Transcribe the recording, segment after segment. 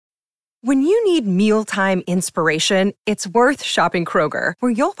When you need mealtime inspiration, it's worth shopping Kroger,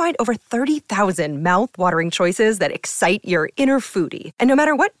 where you'll find over 30,000 mouth-watering choices that excite your inner foodie. And no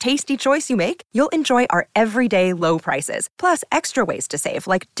matter what tasty choice you make, you'll enjoy our everyday low prices, plus extra ways to save,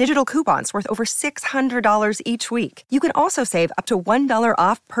 like digital coupons worth over $600 each week. You can also save up to $1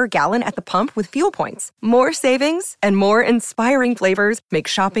 off per gallon at the pump with fuel points. More savings and more inspiring flavors make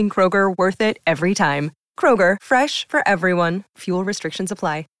shopping Kroger worth it every time. Kroger, fresh for everyone. Fuel restrictions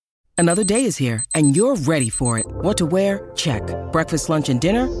apply. Another day is here, and you're ready for it. What to wear? Check. Breakfast, lunch, and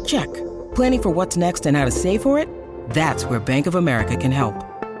dinner? Check. Planning for what's next and how to save for it? That's where Bank of America can help.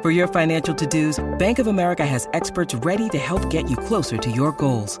 For your financial to-dos, Bank of America has experts ready to help get you closer to your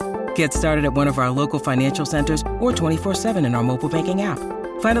goals. Get started at one of our local financial centers or 24/7 in our mobile banking app.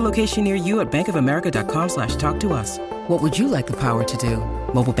 Find a location near you at bankofamerica.com/talktous. What would you like the power to do?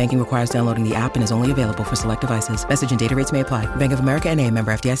 Mobile banking requires downloading the app and is only available for select devices. Message and data rates may apply. Bank of America N.A.,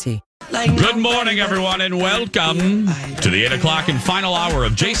 member FDIC. Good morning, everyone, and welcome to the 8 o'clock and final hour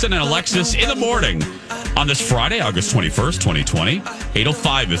of Jason and Alexis in the morning on this Friday, August 21st, 2020.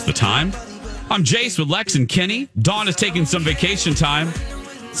 8:05 is the time. I'm Jace with Lex and Kenny. Dawn is taking some vacation time,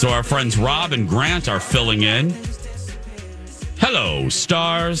 so our friends Rob and Grant are filling in. Hello,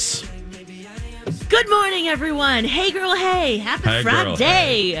 stars. Good morning, everyone. Hey, girl, hey. Happy Friday.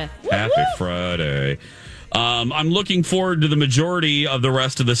 Hey. Happy Friday. I'm looking forward to the majority of the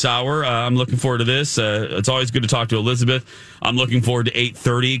rest of this hour. I'm looking forward to this. It's always good to talk to Elizabeth. I'm looking forward to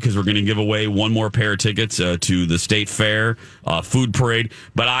 8:30 because we're going to give away one more pair of tickets to the State Fair food parade.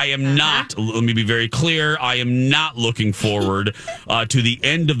 But I am not, let me be very clear, I am not looking forward to the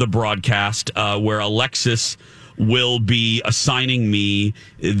end of the broadcast where Alexis will be assigning me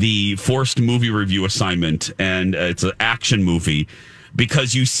the forced movie review assignment, and it's an action movie,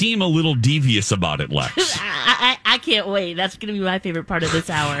 because you seem a little devious about it, Lex. I can't wait. That's going to be my favorite part of this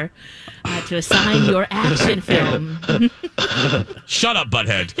hour, to assign your action film. Shut up,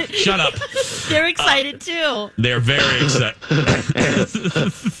 butthead. Shut up. They're excited, too. They're very excited.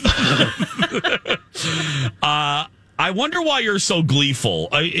 I wonder why you're so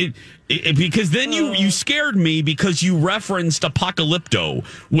gleeful. Because then you scared me because you referenced Apocalypto,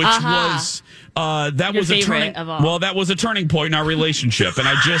 which was that Your was a turning. of all. Well, that was a turning point in our relationship, and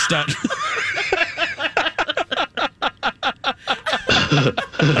I just.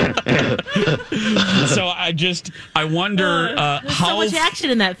 So I wonder There's how so much action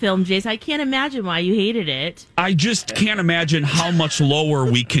in that film, Jace. I can't imagine why you hated it. I just can't imagine how much lower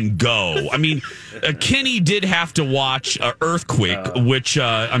we can go. I mean, Kenny did have to watch Earthquake, which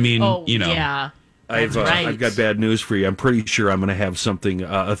Yeah. I've got bad news for you. I'm pretty sure I'm going to have something,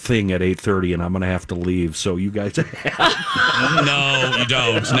 a thing at 8:30, and I'm going to have to leave. So you guys No, you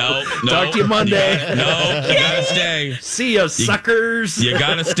don't. No. Talk to you Monday. You gotta stay. See ya, suckers. You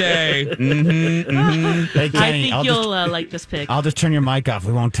gotta stay. Hey, Kenny, I think you'll like this pick. I'll just turn your mic off.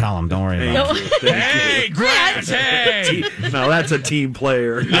 We won't tell him. Don't worry about it. Hey, Grant. Hey. Now that's a team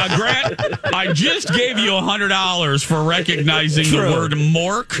player. Now, Grant, I just gave you $100 for recognizing the word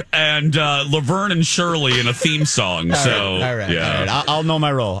Mork and Laverne and Shirley in a theme song. All right. I'll know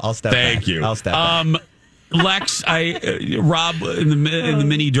my role. I'll step back. Thank you. I'll step back. Lex, Rob in the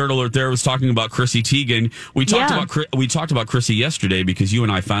mini dirt alert there was talking about Chrissy Teigen. We talked about Chrissy yesterday because you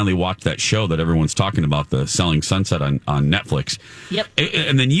and I finally watched that show that everyone's talking about, the Selling Sunset on Netflix. Yep.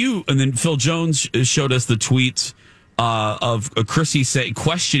 And then Phil Jones showed us the tweets of Chrissy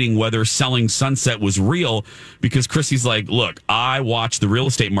questioning whether Selling Sunset was real, because Chrissy's like, look, I watch the real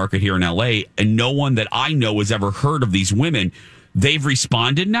estate market here in LA, and no one that I know has ever heard of these women. They've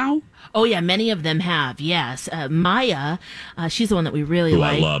responded now? Oh, yeah, many of them have, yes. Maya, she's the one that we really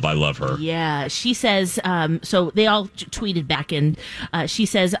like. I love her. Yeah, she says, so they all tweeted back, and she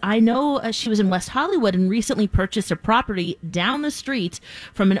says, I know she was in West Hollywood and recently purchased a property down the street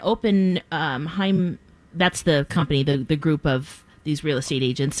from an Oppenheim, that's the company, the group of these real estate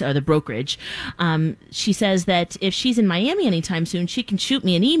agents, or the brokerage. She says that if she's in Miami anytime soon, she can shoot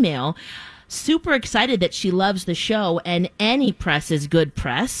me an email. Super excited that she loves the show, and any press is good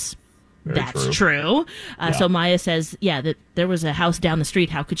press. That's true. So Maya says, that there was a house down the street.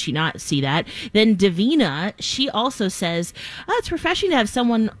 How could she not see that? Then Davina, she also says, it's refreshing to have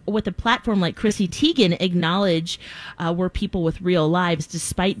someone with a platform like Chrissy Teigen acknowledge we're people with real lives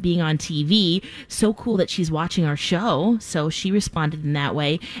despite being on TV. So cool that she's watching our show. So she responded in that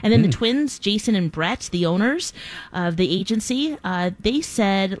way. And then the twins, Jason and Brett, the owners of the agency, they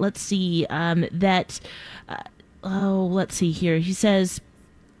said, let's see here. He says,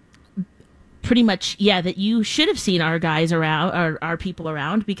 pretty much, that you should have seen our guys around, our people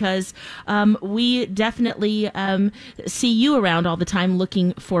around, because we definitely see you around all the time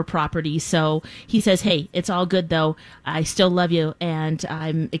looking for property. So he says, hey, it's all good though. I still love you, and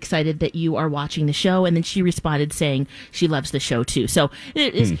I'm excited that you are watching the show. And then she responded saying she loves the show too. So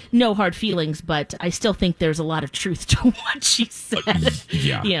it is no hard feelings, but I still think there's a lot of truth to what she said.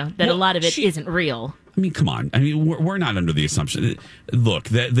 That a lot of it isn't real. I mean, come on. I mean, we're not under the assumption. Look,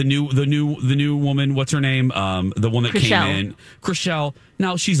 the new woman. What's her name? The one that came in, Chrishell.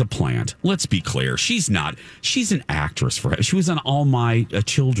 Now she's a plant. Let's be clear. She's not. She's an actress for. She was on All My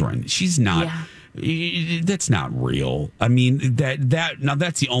Children. She's not. Yeah. That's not real. I mean, now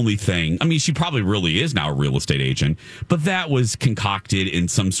that's the only thing. I mean, she probably really is now a real estate agent, but that was concocted in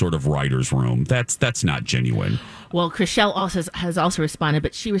some sort of writer's room. That's not genuine. Well, Chrishell has also responded,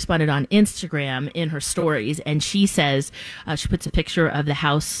 but she responded on Instagram in her stories, and she says, she puts a picture of the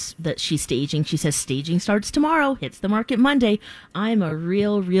house that she's staging. She says, staging starts tomorrow, hits the market Monday. I'm a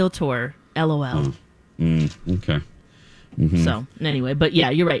real realtor, LOL. Okay. Mm-hmm. So, anyway, but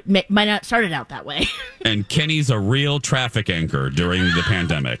yeah, you're right. Might not started out that way. And Kenny's a real traffic anchor during the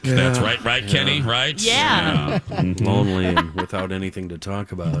pandemic. Yeah. That's right, Kenny, right? Yeah. Lonely and without anything to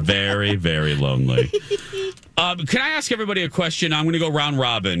talk about. Very, very lonely. Can I ask everybody a question? I'm going to go round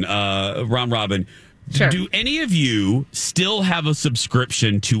robin. Sure. Do any of you still have a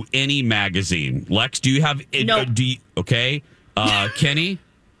subscription to any magazine? Lex, do you have it? No. Okay. Kenny?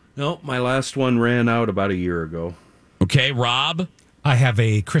 No, my last one ran out about a year ago. Okay, Rob? I have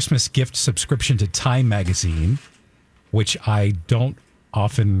a Christmas gift subscription to Time Magazine, which I don't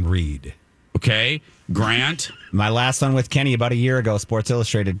often read. Okay, Grant? My last one with Kenny about a year ago, Sports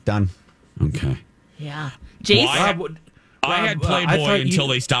Illustrated, done. Okay. Yeah. Jason? Well, I had Playboy until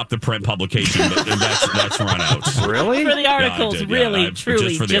they stopped the print publication, but that's run out. Really? For the articles,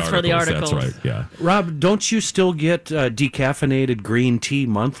 truly, just for the articles. That's right, yeah. Rob, don't you still get decaffeinated green tea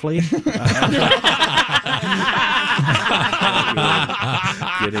monthly?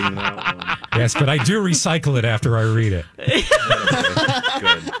 Getting that one. Yes, but I do recycle it after I read it.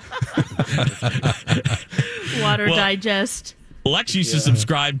 Good. Water Digest. Lex used to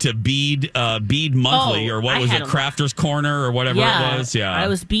subscribe to Bead Monthly, or what was it, Crafter's Corner, or whatever it was. Yeah, I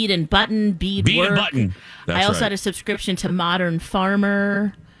was Bead and Button, Bead Work. and Button. I also had a subscription to Modern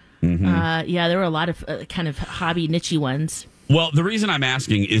Farmer. Mm-hmm. There were a lot of kind of hobby niche ones. Well, the reason I'm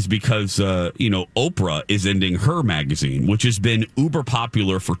asking is because, Oprah is ending her magazine, which has been uber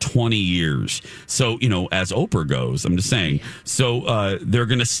popular for 20 years. So, as Oprah goes, I'm just saying. So they're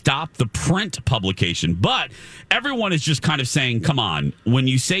going to stop the print publication. But everyone is just kind of saying, come on, when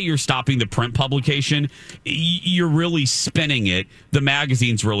you say you're stopping the print publication, you're really spinning it. The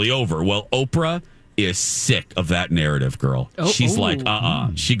magazine's really over. Well, Oprah is sick of that narrative, girl. She's like,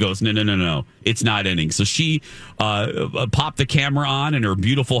 She goes, no. It's not ending. So she popped the camera on in her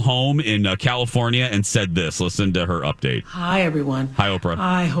beautiful home in California and said this. Listen to her update. Hi, everyone. Hi, Oprah.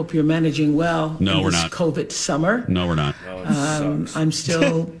 I hope you're managing well. No, we're this not. COVID summer. No, we're not. I'm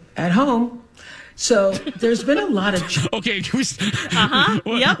still at home. So there's been a lot of... Okay. Yep.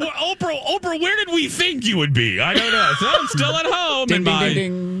 Oprah, where did we think you would be? I don't know. So I'm still at home.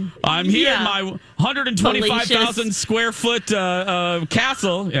 Ding. I'm here in my 125,000 square foot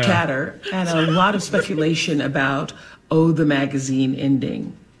castle. Yeah. Chatter and a lot of speculation about, the magazine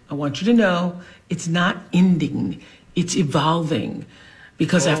ending. I want you to know it's not ending. It's evolving.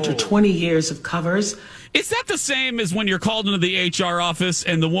 Because after 20 years of covers... Is that the same as when you're called into the HR office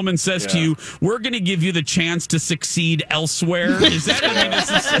and the woman says to you, we're going to give you the chance to succeed elsewhere? Is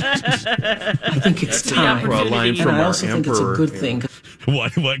that, I think it's time. A line from I our also think emperor. it's a good thing.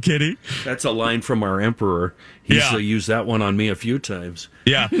 What, Kitty? That's a line from our emperor. He's used that one on me a few times.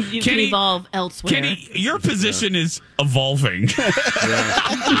 Yeah. You can evolve elsewhere. Kenny, your position is evolving.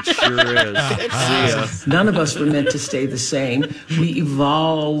 It sure is. None of us were meant to stay the same. We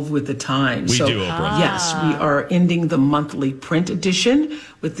evolve with the times. We do, Oprah. Yes, we are ending the monthly print edition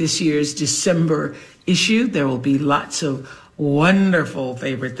with this year's December issue. There will be lots of wonderful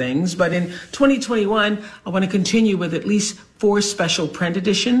favorite things. But in 2021, I want to continue with at least 4 special print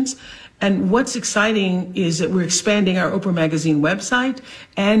editions. And what's exciting is that we're expanding our Oprah Magazine website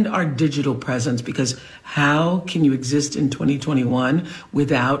and our digital presence, because how can you exist in 2021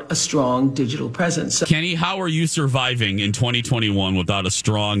 without a strong digital presence? So, Kenny, how are you surviving in 2021 without a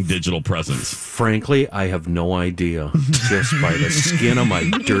strong digital presence? Frankly, I have no idea. Just by the skin of my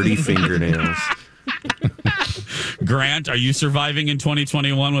dirty fingernails. Grant, are you surviving in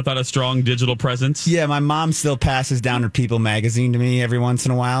 2021 without a strong digital presence? Yeah, my mom still passes down her People magazine to me every once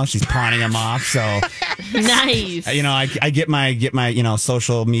in a while. She's pawning them off, so Nice. I get my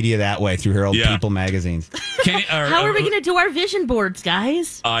social media that way through her old Yeah. People magazines. How are we going to do our vision boards,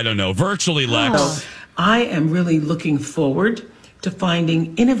 guys? I don't know. Virtually, Lex. So I am really looking forward to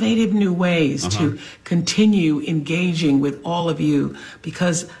finding innovative new ways to continue engaging with all of you,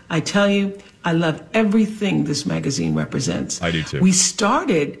 because I tell you, I love everything this magazine represents. I do too. We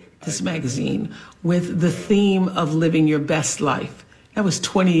started this magazine with the theme of living your best life. That was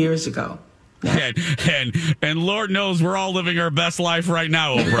 20 years ago. And Lord knows we're all living our best life right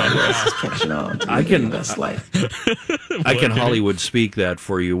now, Oprah. Just catching on. I can- Best life. I can Hollywood speak that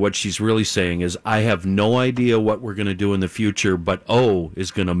for you. What she's really saying is, I have no idea what we're going to do in the future, but O is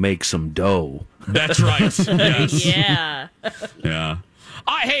going to make some dough. That's right. Yes. Yeah. Yeah.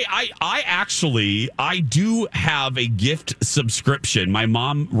 I do have a gift subscription. My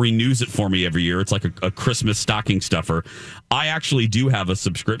mom renews it for me every year. It's like a Christmas stocking stuffer. I actually do have a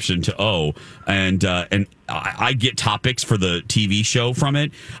subscription to O, and I get topics for the TV show from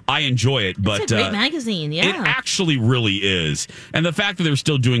it. I enjoy it, but It's a great magazine. Yeah. it actually really is. And the fact that they're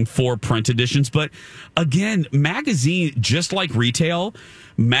still doing 4 print editions, but again, magazine, just like retail,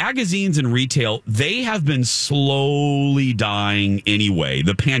 magazines and retail, they have been slowly dying anyway.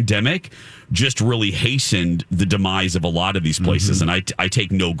 The pandemic just really hastened the demise of a lot of these places. And I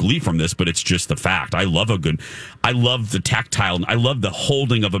take no glee from this, but it's just the fact. I love the tactile, I love the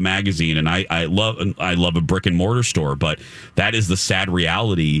holding of a magazine, and I love a brick and mortar store, but that is the sad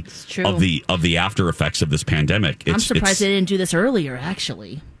reality true. of the after effects of this pandemic. I'm surprised they didn't do this earlier,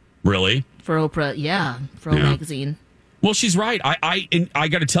 actually. Really? For Oprah, yeah. For O magazine. Well, she's right. I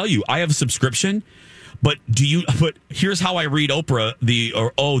got to tell you, I have a subscription, but here's how I read Oprah, the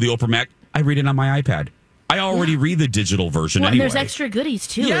Oprah Mac. I read it on my iPad. I already read the digital version Well, anyway. and there's extra goodies,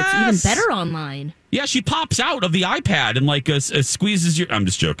 too. Yes! It's even better online. Yeah, she pops out of the iPad and squeezes your. I'm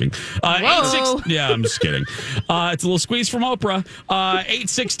just joking. Yeah, I'm just kidding. It's a little squeeze from Oprah.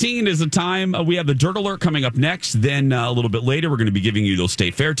 8:16 is the time. We have the Dirt Alert coming up next. Then a little bit later, we're going to be giving you those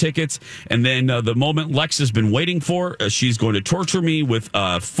State Fair tickets. And then the moment Lex has been waiting for, she's going to torture me with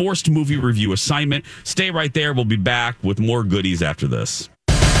a forced movie review assignment. Stay right there. We'll be back with more goodies after this.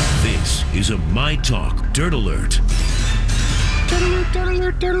 This is a My Talk Dirt Alert.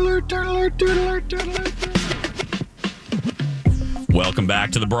 Welcome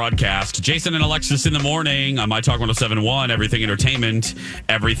back to the broadcast. Jason and Alexis in the morning on My Talk 107.1, everything entertainment,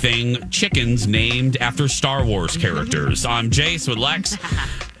 everything chickens named after Star Wars characters. I'm Jace with Lex.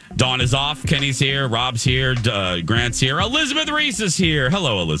 Dawn is off. Kenny's here. Rob's here. Grant's here. Elizabeth Reese is here.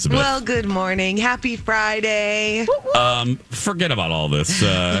 Hello, Elizabeth. Well, good morning. Happy Friday. Forget about all this.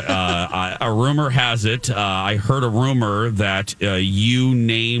 A rumor has it. I heard a rumor that you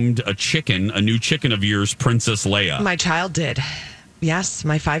named a new chicken of yours, Princess Leia. My child did. Yes,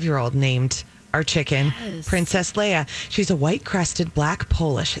 my 5-year-old named our chicken Princess Leia. She's a white-crested black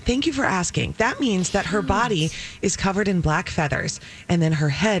Polish. Thank you for asking. That means that her body is covered in black feathers, and then her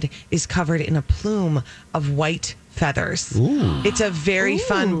head is covered in a plume of white feathers. Ooh. It's a very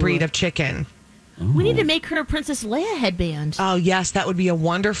fun breed of chicken. We need to make her a Princess Leia headband. Oh, yes, that would be a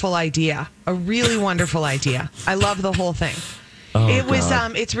wonderful idea. A really wonderful idea. I love the whole thing.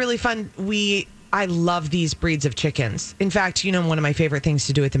 It's really fun. I love these breeds of chickens. In fact, one of my favorite things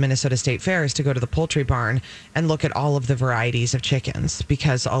to do at the Minnesota State Fair is to go to the poultry barn and look at all of the varieties of chickens,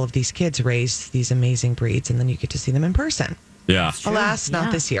 because all of these kids raise these amazing breeds, and then you get to see them in person. Yeah. Alas,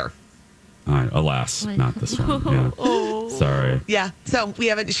 not this year. Alas, not this one. Yeah. Sorry. Yeah. So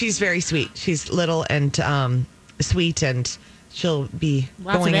she's very sweet. She's little and sweet, and she'll be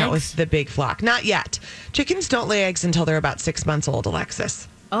going out with the big flock. Not yet. Chickens don't lay eggs until they're about 6 months old, Alexis.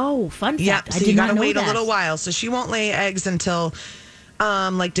 Oh, fun fact. Yeah, so you got to wait a little while. So she won't lay eggs until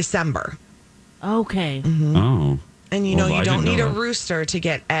like December. Okay. Mm-hmm. Oh. And you don't need a rooster to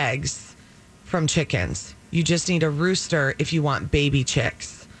get eggs from chickens. You just need a rooster if you want baby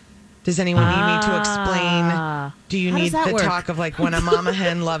chicks. Does anyone need me to explain? Do you need the talk of like when a mama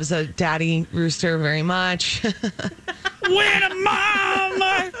hen loves a daddy rooster very much? When a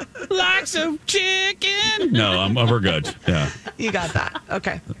mama likes a chicken. No, we're good. Yeah. You got that.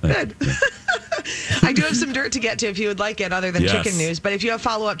 Okay. Good. I do have some dirt to get to if you would like it, other than chicken news. But if you have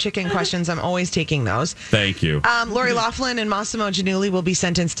follow-up chicken questions, I'm always taking those. Thank you. Lori Loughlin and Massimo Giannulli will be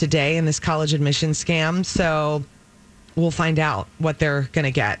sentenced today in this college admission scam. So we'll find out what they're going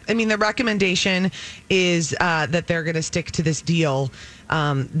to get. I mean, the recommendation is that they're going to stick to this deal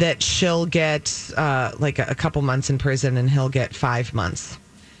that she'll get like a couple months in prison and he'll get 5 months.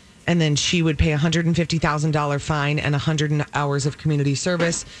 and then she would pay a $150,000 fine and 100 hours of community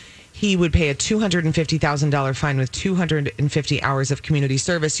service. He would pay a $250,000 fine with 250 hours of community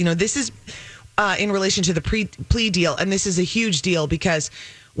service. You know, this is in relation to the plea deal, and this is a huge deal because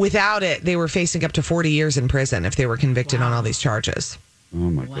without it, they were facing up to 40 years in prison if they were convicted on all these charges. Oh,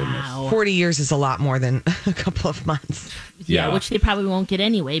 my goodness. 40 years is a lot more than a couple of months. Yeah, which they probably won't get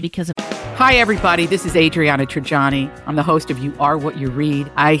anyway because of... Hi, everybody. This is Adriana Trajani. I'm the host of You Are What You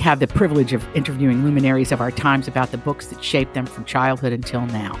Read. I have the privilege of interviewing luminaries of our times about the books that shaped them from childhood until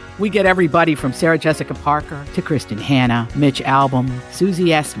now. We get everybody from Sarah Jessica Parker to Kristen Hanna, Mitch Albom, Susie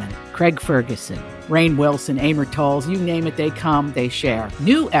Essman, Craig Ferguson, Rainn Wilson, Amor Tolls, you name it, they come, they share.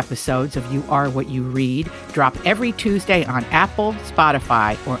 New episodes of You Are What You Read drop every Tuesday on Apple,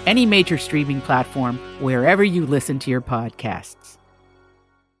 Spotify, or any major streaming platform wherever you listen to your podcasts.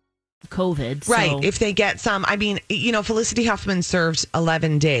 COVID. Right. If they get some, I mean, you know, Felicity Huffman served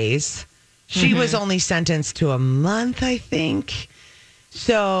 11 days. She was only sentenced to a month, I think.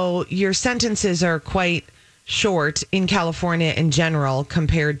 So your sentences are quite short in California in general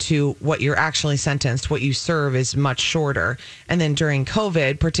compared to what you're actually sentenced. What you serve is much shorter. And then during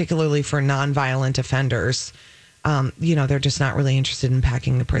COVID, particularly for nonviolent offenders, you know, they're just not really interested in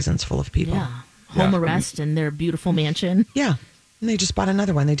packing the prisons full of people. Yeah. Home arrest in their beautiful mansion. Yeah. And they just bought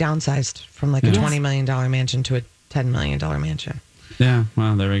another one. They downsized from like a $20 million mansion to a $10 million mansion. Yeah,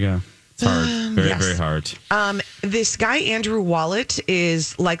 well, there we go. It's hard. Very hard. This guy, Andrew Wallet,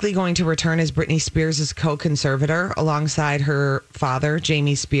 is likely going to return as Britney Spears' co-conservator alongside her father,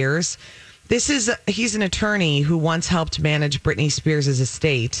 Jamie Spears. He's an attorney who once helped manage Britney Spears'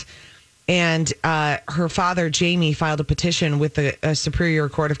 estate. And her father, Jamie, filed a petition with the Superior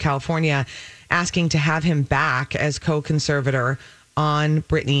Court of California asking to have him back as co-conservator on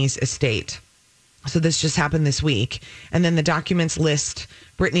Britney's estate. So this just happened this week. And then the documents list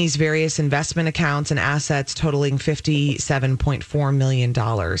Britney's various investment accounts and assets totaling $57.4 million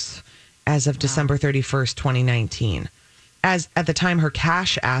as of December 31st, 2019. As at the time, her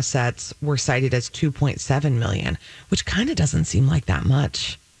cash assets were cited as $2.7 million, which kind of doesn't seem like that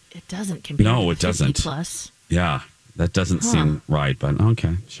much. It doesn't compare to it doesn't. 50 plus. Yeah. That doesn't seem right, but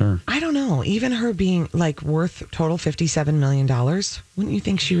okay, sure. I don't know. Even her being like worth total $57 million, wouldn't you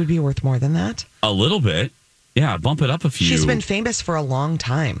think she would be worth more than that? A little bit. Yeah, bump it up a few. She's been famous for a long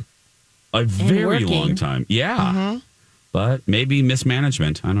time. A very long time. Yeah. But maybe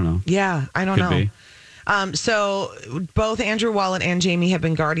mismanagement. I don't know. Yeah, I don't know. So both Andrew Wallet and Jamie have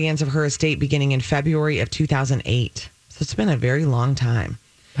been guardians of her estate beginning in February of 2008. So it's been a very long time.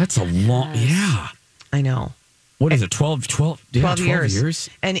 That's a long, yeah. I know. What is it, 12 years?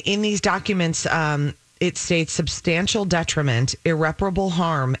 And in these documents, it states substantial detriment, irreparable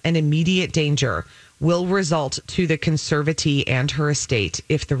harm, and immediate danger will result to the conservatee and her estate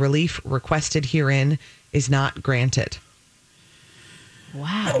if the relief requested herein is not granted.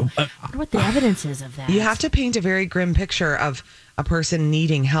 Wow. I wonder what the evidence is of that. You have to paint a very grim picture of a person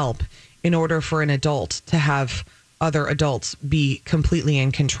needing help in order for an adult to have other adults be completely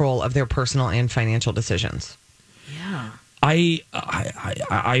in control of their personal and financial decisions. Yeah.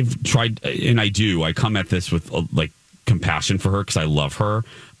 I've tried, and I come at this with like compassion for her because I love her.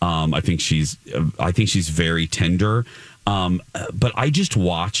 I think she's very tender. But I just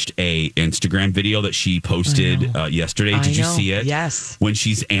watched a Instagram video that she posted yesterday. Did you see it? Yes. When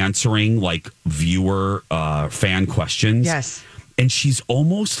she's answering like viewer fan questions. Yes. And she's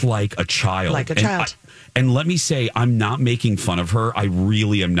almost like a child. Like a child. And let me say, I'm not making fun of her. I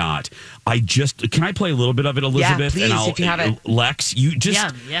really am not. Can I play a little bit of it, Elizabeth? Yeah, please, if you have it. Lex, you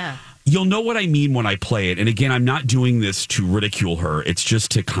just... Yeah. You'll know what I mean when I play it. And again, I'm not doing this to ridicule her. It's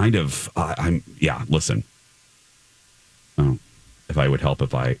just to kind of... listen. Oh, if I would help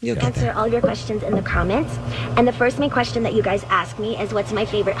if I... You'll answer all your questions in the comments. And the first main question that you guys ask me is, what's my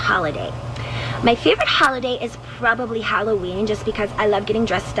favorite holiday? My favorite holiday is probably Halloween, just because I love getting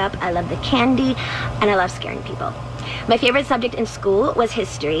dressed up, I love the candy, and I love scaring people. My favorite subject in school was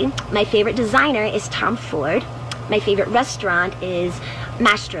history. My favorite designer is Tom Ford. My favorite restaurant is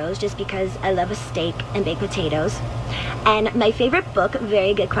Mastro's, just because I love a steak and baked potatoes. And my favorite book,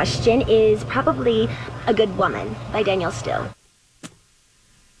 very good question, is probably A Good Woman by Danielle Steele.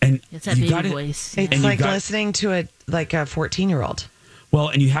 And it's that baby voice. It's like listening to a 14-year-old. Well,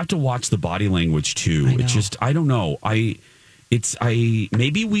 and you have to watch the body language too. It's just, I don't know.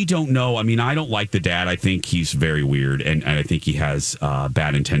 Maybe we don't know. I mean, I don't like the dad. I think he's very weird and I think he has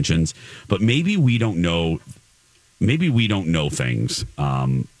bad intentions. But maybe we don't know maybe we don't know things.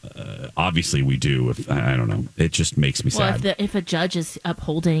 Obviously, we do. I don't know. It just makes me sad. If a judge is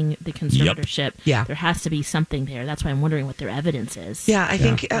upholding the conservatorship, there has to be something there. That's why I'm wondering what their evidence is. Yeah, I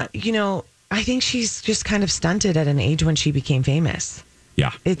think, I think she's just kind of stunted at an age when she became famous.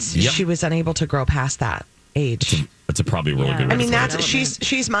 Yeah. She was unable to grow past that age. That's probably really good. I mean,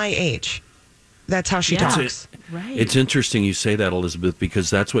 she's my age. That's how she talks. Right. It's interesting you say that, Elizabeth, because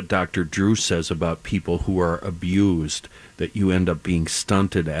that's what Dr. Drew says about people who are abused, that you end up being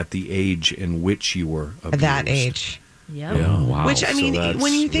stunted at the age in which you were abused. At that age. Yep. Yeah. Wow. Which, I mean,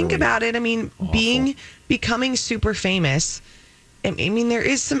 when you think about it, I mean, awful. becoming super famous, I mean, there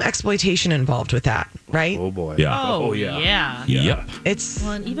is some exploitation involved with that, right? Oh, boy. Yeah. Oh, yeah. Yep.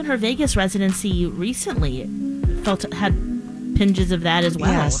 And even her Vegas residency recently had pinches of that as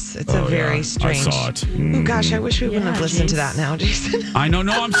well. Yes, it's a very strange. I saw it. Oh gosh, I wish we wouldn't have listened to that now, Jason. I know.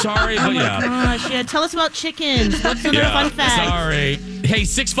 No, I'm sorry, but Gosh, tell us about chickens. What's another fun fact? Sorry. Hey,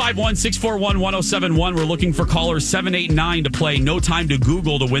 651-641-1071. We're looking for caller 789 to play No Time to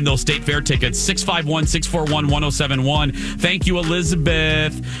Google to win those State Fair tickets. 651-641-1071. Thank you,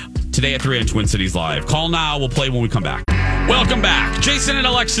 Elizabeth. Today at 3 on Twin Cities Live. Call now. We'll play when we come back. Welcome back. Jason and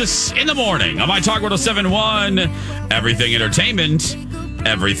Alexis in the morning on My Talk 1071. Everything entertainment,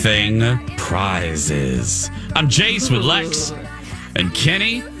 everything prizes. I'm Jace with Lex and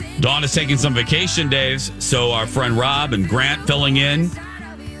Kenny. Dawn is taking some vacation days, so our friend Rob and Grant filling in.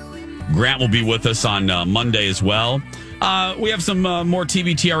 Grant will be with us on Monday as well. We have some more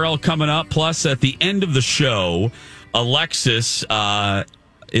TV TRL coming up. Plus, at the end of the show, Alexis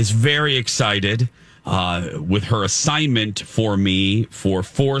is very excited with her assignment for me for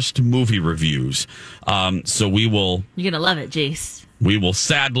forced movie reviews. So we will... You're going to love it, Jace. We will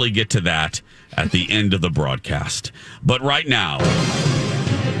sadly get to that at the end of the broadcast. But right now,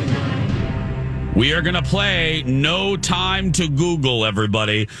 we are going to play No Time to Google,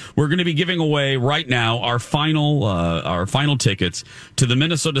 everybody. We're going to be giving away right now our final tickets to the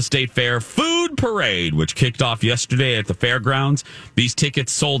Minnesota State Fair Food Parade, which kicked off yesterday at the fairgrounds. These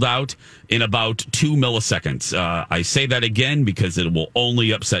tickets sold out in about 2 milliseconds. I say that again because it will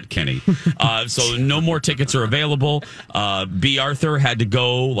only upset Kenny. So no more tickets are available. B. Arthur had to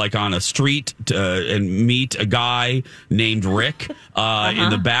go like on a street and meet a guy named Rick in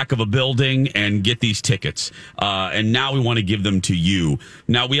the back of a building and get these tickets. And now we want to give them to you.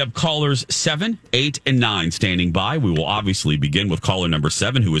 Now we have callers 7, 8, and 9 standing by. We will obviously begin with caller number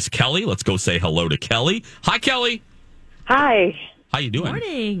 7, who is Kelly. Let's go say hello to Kelly. Hi, Kelly. Hi. How you doing?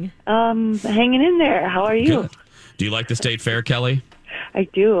 Morning. Hanging in there. How are you? Good. Do you like the State Fair, Kelly? I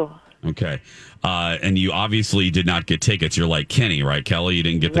do. Okay. And you obviously did not get tickets. You're like Kenny, right, Kelly? You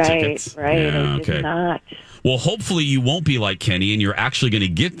didn't get the tickets? Right. Yeah, I did not. Well, hopefully you won't be like Kenny, and you're actually going to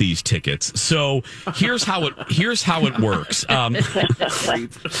get these tickets. So here's how it works. Here's how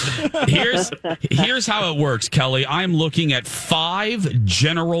it works, Kelly. I'm looking at 5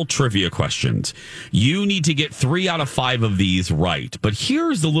 general trivia questions. You need to get 3 out of 5 of these right. But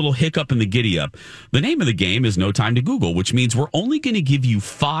here's the little hiccup in the giddy up. The name of the game is No Time to Google, which means we're only going to give you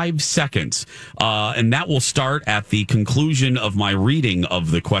 5 seconds, and that will start at the conclusion of my reading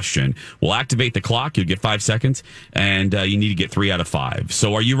of the question. We'll activate the clock. You'll get 5 seconds, and you need to get 3 out of 5.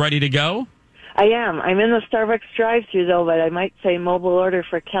 So are you ready to go? I am. I'm in the Starbucks drive-thru, though, but I might say mobile order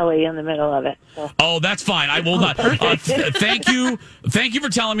for Kelly in the middle of it. So. Oh, that's fine. I will not. Thank you for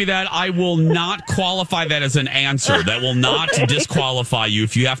telling me that. I will not qualify that as an answer. That will not disqualify you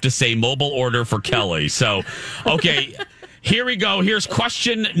if you have to say mobile order for Kelly. So, okay, here we go. Here's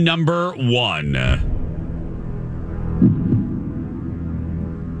question number 1.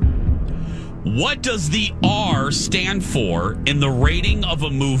 What does the R stand for in the rating of a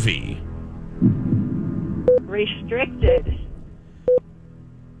movie? Restricted.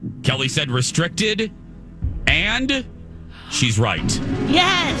 Kelly said restricted, and she's right.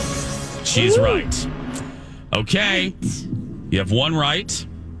 Yes. She's right. Okay. You have 1 right.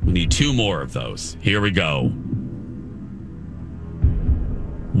 We need 2 more of those. Here we go.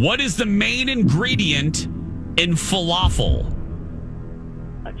 What is the main ingredient in falafel?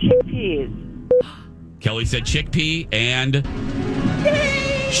 Chickpeas. Kelly said chickpea, and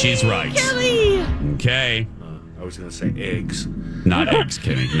she's right. Kelly. Okay. I was going to say eggs. Not eggs,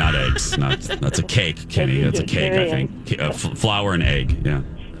 Kenny. Not eggs. That's a cake, Kenny. That's a cake, I think. Flour and egg. Yeah.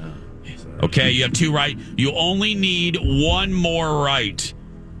 Okay, you have 2 right. You only need 1 more right.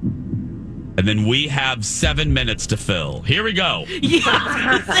 And then we have 7 minutes to fill. Here we go.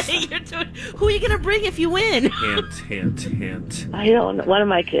 Yeah. Who are you going to bring if you win? Hint. I don't know. One of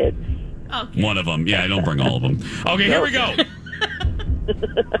my kids. Okay. One of them. Yeah, I don't bring all of them. Okay, here we go.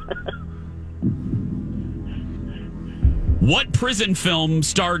 What prison film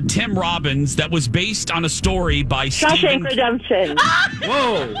starred Tim Robbins that was based on a story by Shawshank Stephen... Redemption.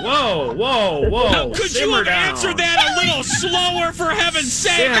 Whoa. How could you have answered that a little slower, for heaven's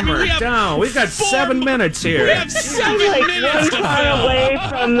sake? Simmer down. We've got 7 minutes here. We have 7 minutes One to car fill. away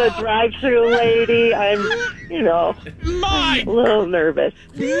from the drive-through lady. I'm, a little nervous.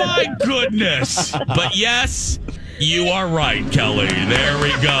 My goodness. But yes, you are right, Kelly. There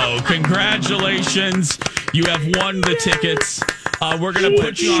we go. Congratulations. You have won the tickets. We're going to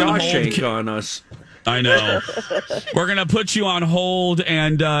put you on hold. Shawshank on us. I know. We're going to put you on hold,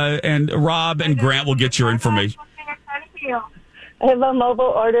 and Rob and Grant will get your information. I have a mobile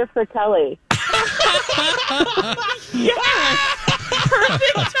order for Kelly.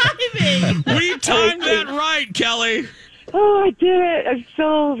 Perfect timing. We timed that right, Kelly. Oh, I did it. I'm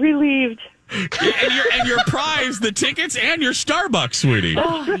so relieved. And your prize, the tickets, and your Starbucks, sweetie.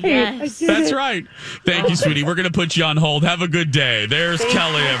 Yes. That's right. Thank you, sweetie. We're going to put you on hold. Have a good day. There's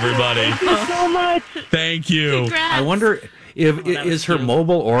Kelly, everybody. Thank you so much. Thank you. Congrats. I wonder if is her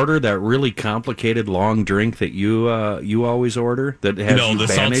mobile order that really complicated long drink that you always order that has you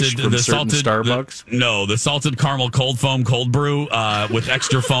banished from certain Starbucks? The salted caramel cold foam cold brew with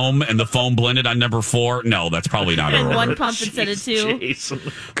extra foam and the foam blended on number 4. No, that's probably not her And order. one pump instead of 2. Jason,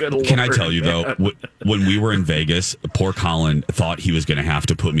 good Can I Lord, tell you, though, when we were in Vegas, poor Colin thought he was going to have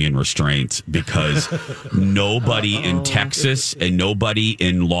to put me in restraints because nobody in Texas and nobody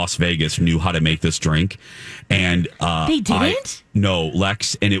in Las Vegas knew how to make this drink. And They didn't? No,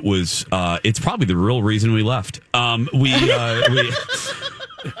 Lex, and it was, it's probably the real reason we left. I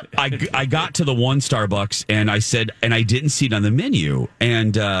got to the one Starbucks and I said, and I didn't see it on the menu.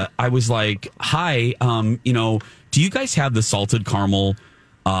 And I was like, hi, do you guys have the salted caramel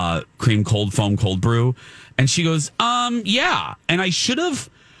cream cold foam cold brew? And she goes, yeah. And I should have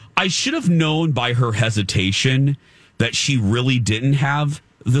known by her hesitation that she really didn't have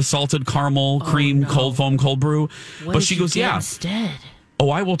the salted caramel cream cold foam cold brew. But she goes, yeah. Instead. Oh,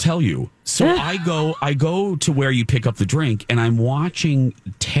 I will tell you. So I go to where you pick up the drink, and I'm watching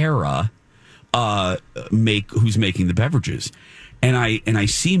Tara who's making the beverages. And I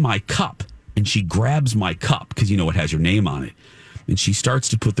see my cup, and she grabs my cup because it has your name on it. And she starts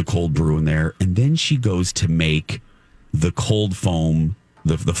to put the cold brew in there, and then she goes to make the cold foam,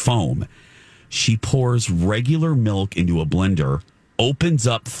 the foam. She pours regular milk into a blender, opens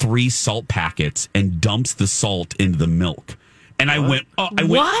up 3 salt packets, and dumps the salt into the milk. And I went,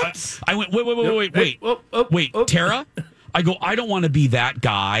 wait, Tara? I go, I don't want to be that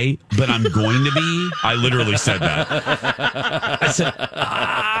guy, but I'm going to be. I literally said that. I said,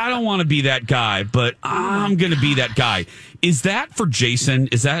 I don't want to be that guy, but I'm going to be that guy. Is that for Jason?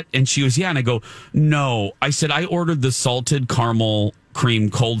 Is that? And she goes, yeah. And I go, no. I said, I ordered the salted caramel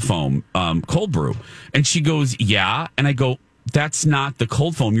cream cold foam cold brew. And she goes, yeah. And I go, that's not the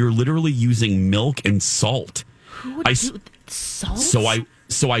cold foam. You're literally using milk and salt. Who would do salt?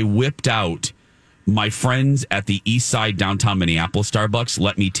 So I whipped out my friends at the East Side downtown Minneapolis Starbucks.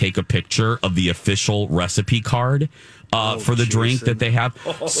 Let me take a picture of the official recipe card for the drink that they have.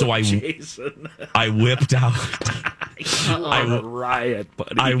 So I whipped out. Riot,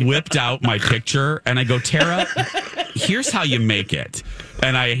 buddy. I whipped out my picture and I go, Tara, here's how you make it.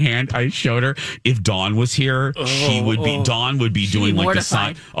 And I showed her. If Dawn was here, Dawn would be doing like the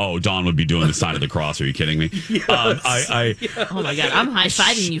sign. Oh, Dawn would be doing the sign of the cross. Are you kidding me? Yes. Oh my God, I'm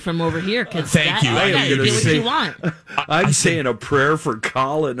high-fiving you from over here because Thank you. I gotta get what you want. I'm saying a prayer for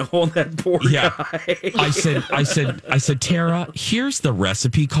Colin. Oh, that poor guy. I said, Tara, here's the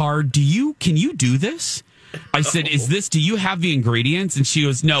recipe card. Can you do this? I said, do you have the ingredients? And she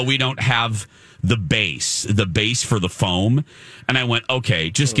goes, no, we don't have the base for the foam. And I went, okay,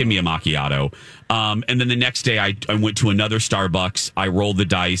 just give me a macchiato. And then the next day I went to another Starbucks. I rolled the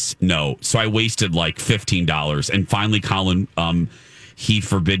dice. No. So I wasted like $15. And finally, Colin, he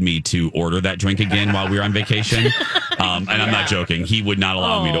forbid me to order that drink again while we were on vacation. And I'm not joking. He would not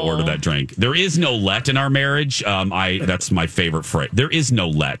allow me to order that drink. There is no let in our marriage. That's my favorite phrase. There is no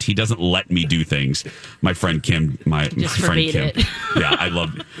let. He doesn't let me do things. My friend Kim, my friend Kim. Yeah, I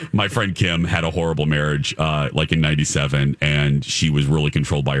love my friend Kim had a horrible marriage like in 97, and she was really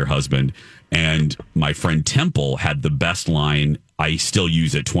controlled by her husband. And my friend Temple had the best line. I still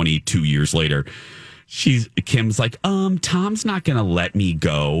use it 22 years later. Kim's like, Tom's not going to let me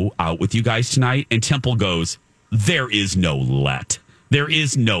go out with you guys tonight. And Temple goes, there is no let. There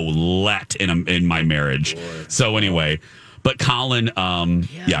is no let in my marriage. So anyway, but Colin,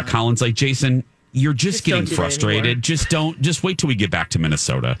 Colin's like, Jason, you're just getting frustrated. Just wait till we get back to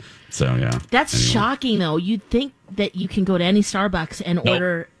Minnesota. So yeah. That's shocking though. You'd think that you can go to any Starbucks and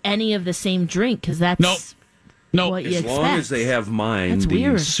order any of the same drink because that's what you As expect. long as they have mine, That's the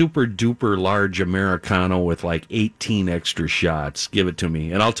weird. super duper large Americano with like 18 extra shots, give it to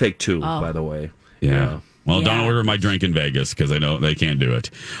me. And I'll take 2, by the way. Yeah. Well, don't Yeah. order my drink in Vegas because I know they can't do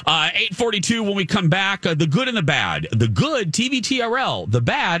it. 8:42 when we come back, the good and the bad. The good, TVTRL. The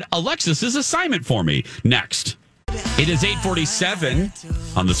bad, Alexis's assignment for me. Next. It is 8:47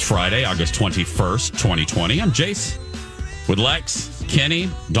 on this Friday, August 21st, 2020. I'm Jace with Lex, Kenny.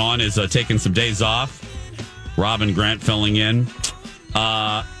 Dawn is taking some days off. Rob and Grant filling in.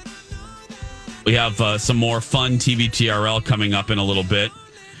 We have some more fun TVTRL coming up in a little bit.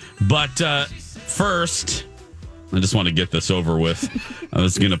 But first, I just want to get this over with. I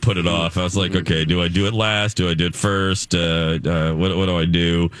was going to put it off. I was like, okay, do I do it last? Do I do it first? What do I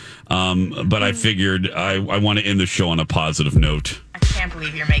do? But I figured I want to end the show on a positive note. I can't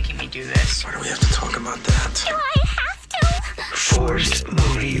believe you're making me do this. Why do we have to talk about that? Do I have to? Forced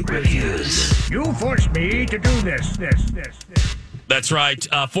movie reviews. You forced me to do this. That's right.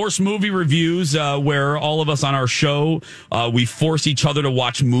 Force movie reviews, where all of us on our show, we force each other to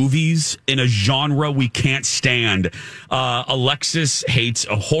watch movies in a genre we can't stand. Alexis hates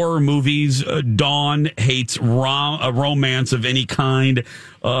horror movies. Dawn hates romance of any kind,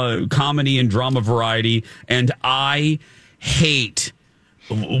 comedy and drama variety. And I hate,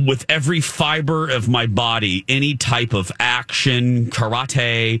 with every fiber of my body, any type of action,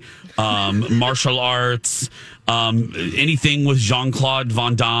 karate, martial arts, anything with Jean-Claude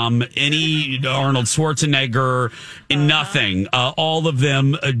Van Damme, any Arnold Schwarzenegger, nothing. All of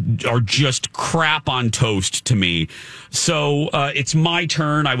them are just crap on toast to me. So it's my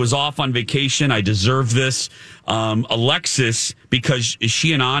turn. I was off on vacation. I deserve this. Alexis, because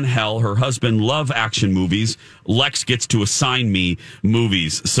she and Angel, her husband, love action movies, Lex gets to assign me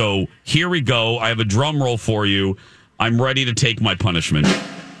movies. So here we go. I have a drum roll for you. I'm ready to take my punishment.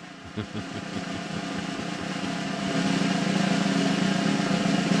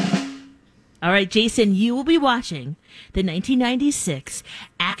 All right, Jason, you will be watching the 1996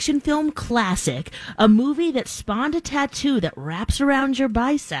 action film classic, a movie that spawned a tattoo that wraps around your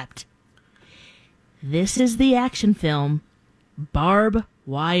bicep. This is the action film Barb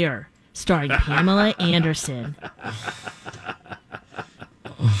Wire, starring Pamela Anderson.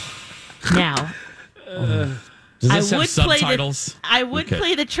 Now, Does this have subtitles? I would Okay.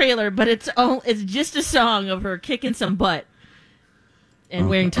 play the trailer, but it's just a song of her kicking some butt and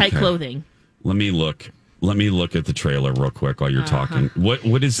wearing tight okay. clothing. Let me look at the trailer real quick while you're talking.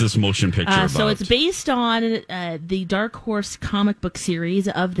 What is this motion picture about? So it's based on the Dark Horse comic book series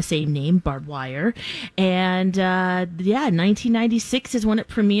of the same name, Barbed Wire. And 1996 is when it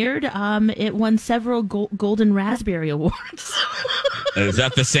premiered. It won several Golden Raspberry Awards. Is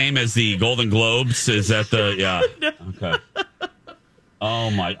that the same as the Golden Globes? Is that the Okay. Oh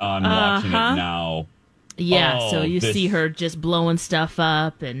my! I'm watching it now. Yeah, so you see her just blowing stuff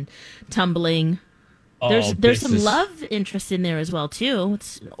up and tumbling. There's some love interest in there as well too.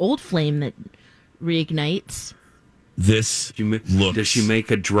 It's an old flame that reignites. Does she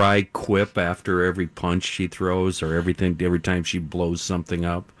make a dry quip after every punch she throws, or every time she blows something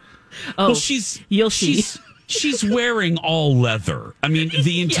up? Oh, well, you'll see. She's wearing all leather. I mean,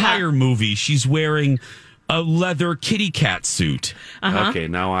 the entire movie, she's wearing a leather kitty cat suit. Okay,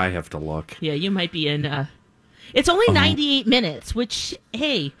 now I have to look. Yeah, you might be in. It's only 98 minutes, which,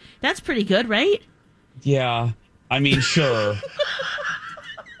 hey, that's pretty good, right? Yeah, I mean, sure.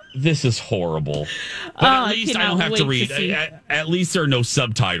 This is horrible. But at least I don't have to read. At least there are no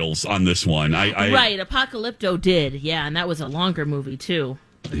subtitles on this one. Right, Apocalypto did, yeah, and that was a longer movie too.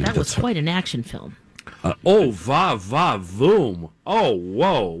 But that was quite an action film. Va va voom! Oh,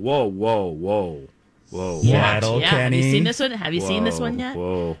 whoa! Yeah, Kenny. Have you seen this one? Have you seen this one yet?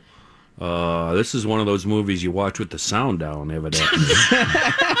 Whoa. This is one of those movies you watch with the sound down, evidently.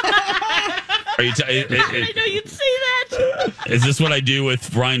 Are you I know you'd say that. Is this what I do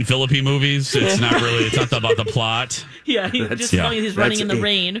with Brian Phillippe movies? It's not about the plot. Yeah, just as long as he's running in the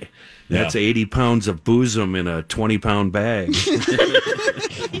rain. That's 80 pounds of boozum in a 20-pound bag.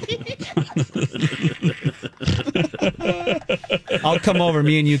 I'll come over.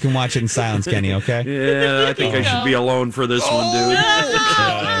 Me and you can watch it in silence, Kenny, okay? Yeah, I think I should be alone for this one, dude.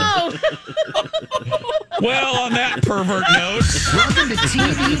 Well, on that pervert note. Welcome to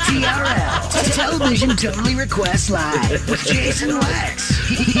TVTRL, Television Totally Request Live with Jason Lex.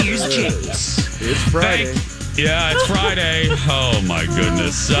 Here's Jace. It's Friday. Yeah, it's Friday. Oh, my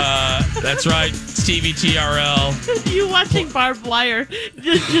goodness. That's right. It's TVTRL. You watching Barbed Wire,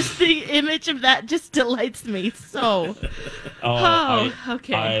 just the image of that just delights me so.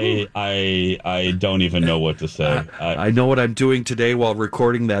 Okay. I don't even know what to say. I know what I'm doing today while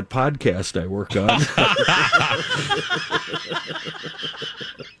recording that podcast I work on.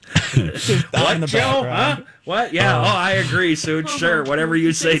 What, Joe? Huh? What? Yeah. I agree, Suge. Sure. Whatever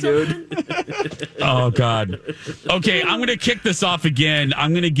you say, dude. Oh, God. Okay, I'm going to kick this off again.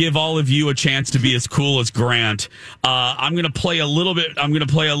 I'm going to give all of you a chance to be as cool as Grant. I'm going to play a little bit. I'm going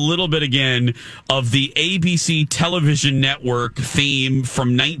to play a little bit again of the ABC television network theme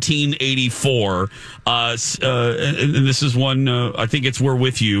from 1984. And this is one, I think it's We're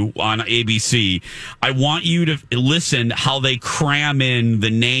With You on ABC. I want you to listen how they cram in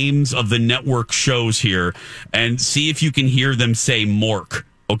the names of the network shows here and see if you can hear them say Mork.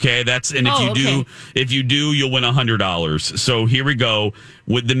 Okay, if you do, you'll win $100. So here we go.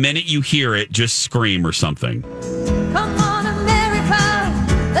 With the minute you hear it, just scream or something. Come on,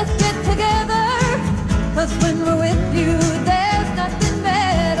 America, let's get together. 'Cause when we're with you, there's nothing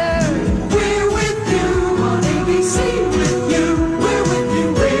better. We're with you on ABC. With you, we're with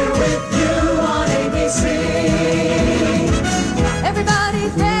you. We're with you on ABC.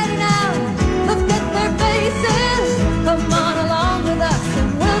 Everybody's ready now. Look at their faces. Come on along with us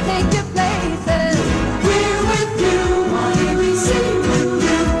and we'll take your places. We're with you on ABC. With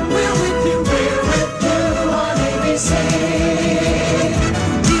you, we're with you. We're with you on ABC.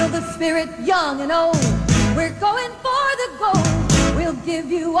 Feel the spirit, young and old. We're going for the gold. We'll give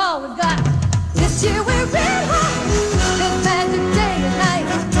you all we've got. This year we're red hot. This magic day and night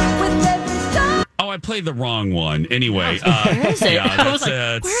with every star. Oh, I played the wrong one. Anyway, Where is it? yeah, I was like,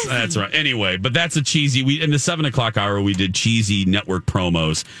 that's right. Anyway, but that's a cheesy. In the 7:00 hour, we did cheesy network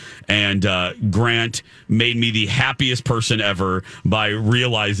promos, and Grant made me the happiest person ever by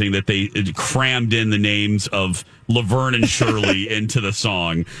realizing that they crammed in the names of Laverne and Shirley into the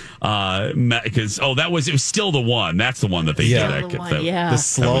song. Because it was still the one. That's the one that they did. The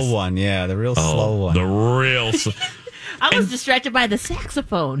slow one. Yeah, the real slow one. The real. I was distracted by the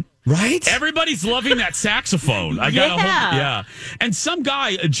saxophone. Right? Everybody's loving that saxophone. Yeah. And some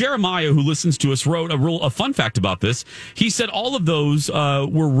guy, Jeremiah, who listens to us, wrote a fun fact about this. He said all of those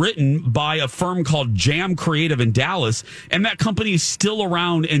were written by a firm called Jam Creative in Dallas, and that company is still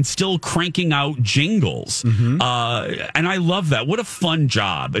around and still cranking out jingles. And I love that. What a fun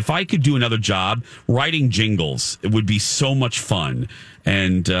job. If I could do another job writing jingles, it would be so much fun.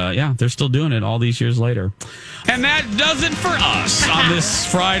 And they're still doing it all these years later. And that does it for us on this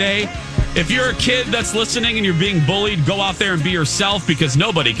Friday. If you're a kid that's listening and you're being bullied, go out there and be yourself because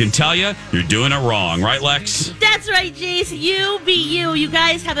nobody can tell you you're doing it wrong. Right, Lex? That's right, Jace. You be you. You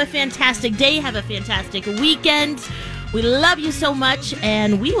guys have a fantastic day. Have a fantastic weekend. We love you so much,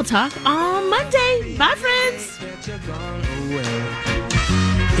 and we will talk on Monday. Bye, friends.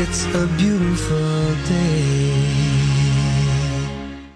 It's a beautiful day.